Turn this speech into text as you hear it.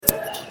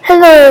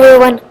Hello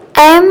everyone,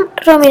 I am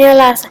Romina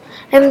Larza.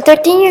 I am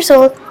 13 years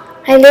old.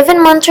 I live in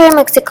Monterrey,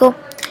 Mexico,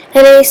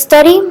 and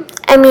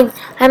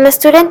I'm a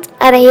student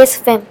at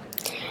ASFM,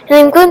 and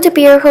I'm going to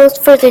be your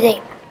host for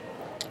today.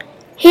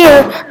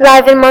 Here,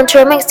 live in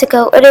Monterrey,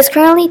 Mexico, it is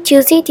currently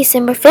Tuesday,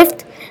 December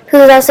 5th,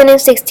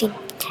 2016,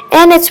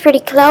 and it's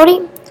pretty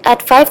cloudy at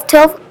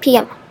 5:12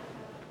 p.m.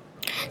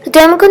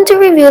 Today I'm going to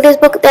review this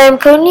book that I'm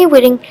currently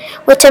reading,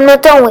 which I'm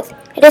not done with.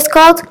 It is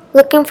called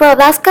Looking for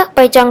Alaska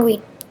by John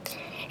Green.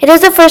 It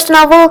is the first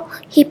novel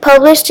he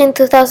published in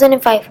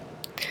 2005.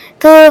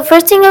 The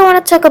first thing I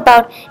want to talk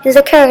about is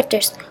the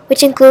characters,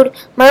 which include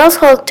Miles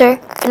Holter,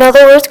 in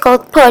other words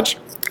called Pudge,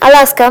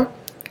 Alaska,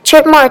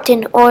 Chip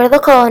Martin, or the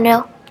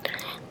Colonel,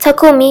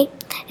 Takumi,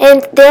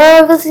 and there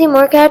are obviously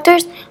more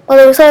characters, but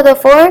those are the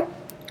four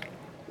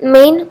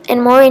main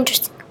and more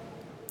interesting.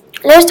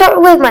 Let's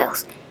start with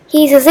Miles.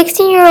 He's a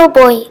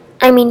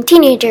 16-year-old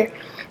teenager,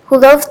 who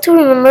loves to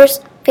remember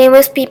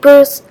famous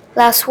people's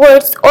last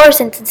words or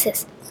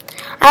sentences.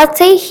 I'd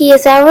say he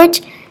is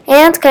average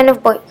and kind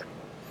of boring.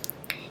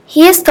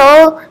 He is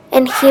tall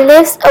and he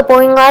lives a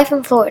boring life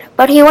in Florida,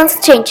 but he wants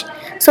to change,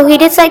 so he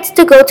decides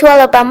to go to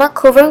Alabama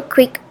Clover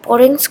Creek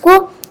boarding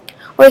school,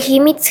 where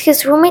he meets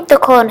his roommate, the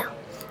Colonel,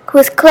 who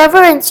is clever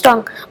and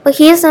strong, but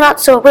he is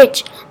not so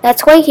rich.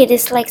 That's why he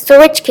dislikes the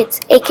rich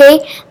kids, aka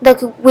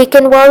the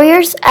weekend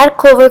warriors at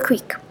Clover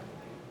Creek.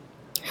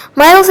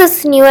 Miles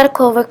is new at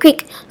Clover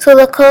Creek, so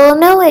the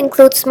Colonel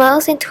includes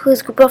Miles into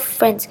his group of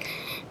friends,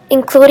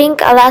 including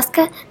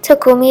Alaska,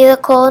 Takumi the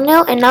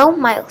Colonel, and now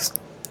Miles.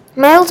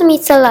 Miles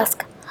meets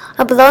Alaska,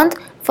 a blonde,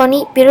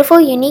 funny,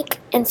 beautiful, unique,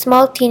 and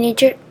small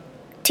teenage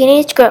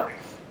girl.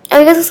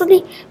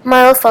 Obviously,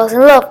 Miles falls in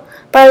love,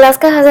 but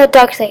Alaska has a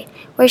dark side,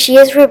 where she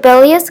is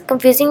rebellious,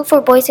 confusing for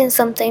boys, and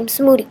sometimes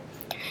moody.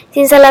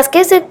 Since Alaska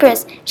is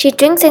depressed, she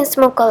drinks and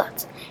smokes a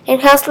lot,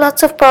 and has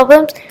lots of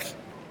problems,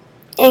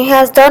 and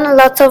has done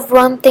lots of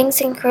wrong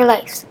things in her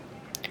life.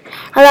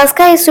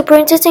 Alaska is super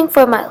interesting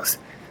for Miles.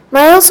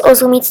 Miles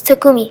also meets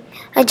Takumi,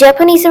 a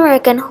Japanese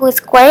American who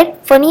is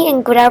quiet, funny,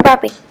 and good at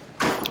rapping.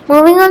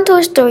 Moving on to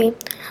the story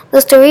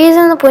is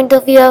in the point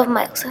of view of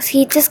Miles, as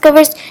he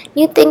discovers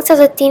new things as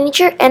a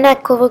teenager and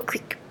at Clover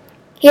Creek.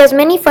 He has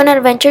many fun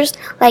adventures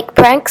like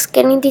pranks,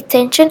 getting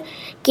detention,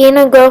 getting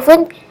a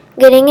girlfriend,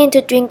 getting into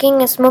drinking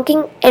and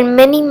smoking, and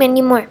many,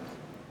 many more.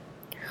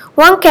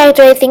 One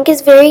character I think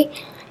is very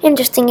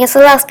interesting is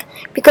Alaska,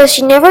 because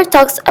she never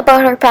talks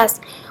about her past,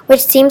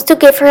 which seems to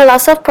give her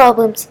lots of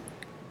problems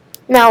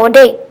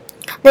nowadays,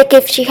 like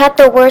if she had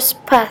the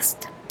worst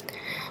past.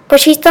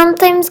 But she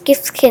sometimes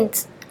gives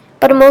hints,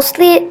 but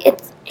mostly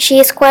she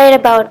is quiet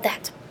about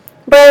that.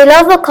 But I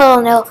love the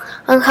Colonel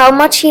and how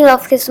much he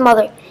loved his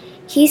mother.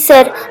 He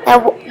said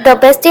that the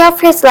best day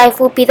of his life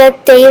will be the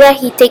day that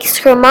he takes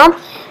her mom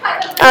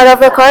out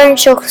of the car and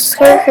shows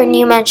her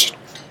new mansion.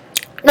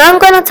 Now I'm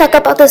going to talk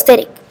about the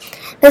setting.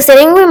 The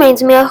setting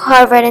reminds me of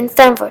Harvard and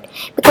Stanford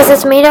because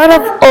it's made out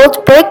of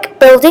old brick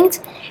buildings,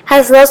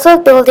 has lots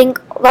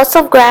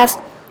of grass,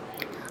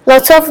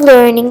 lots of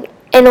learning,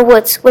 and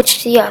woods,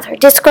 which the author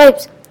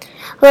describes.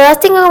 The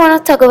last thing I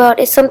want to talk about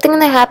is something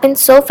that happened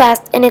so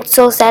fast and it's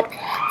so sad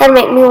that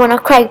made me want to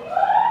cry.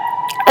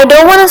 I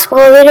don't want to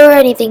spoil it or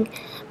anything,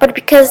 but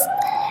because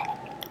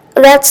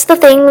that's the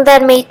thing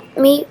that made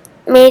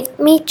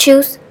me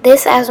choose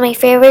this as my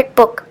favorite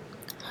book.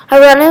 I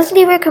would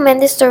honestly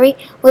recommend this story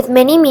with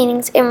many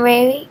meanings and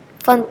very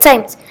fun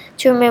times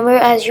to remember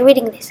as you're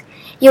reading this.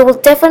 You will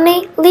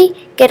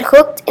definitely get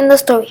hooked in the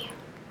story.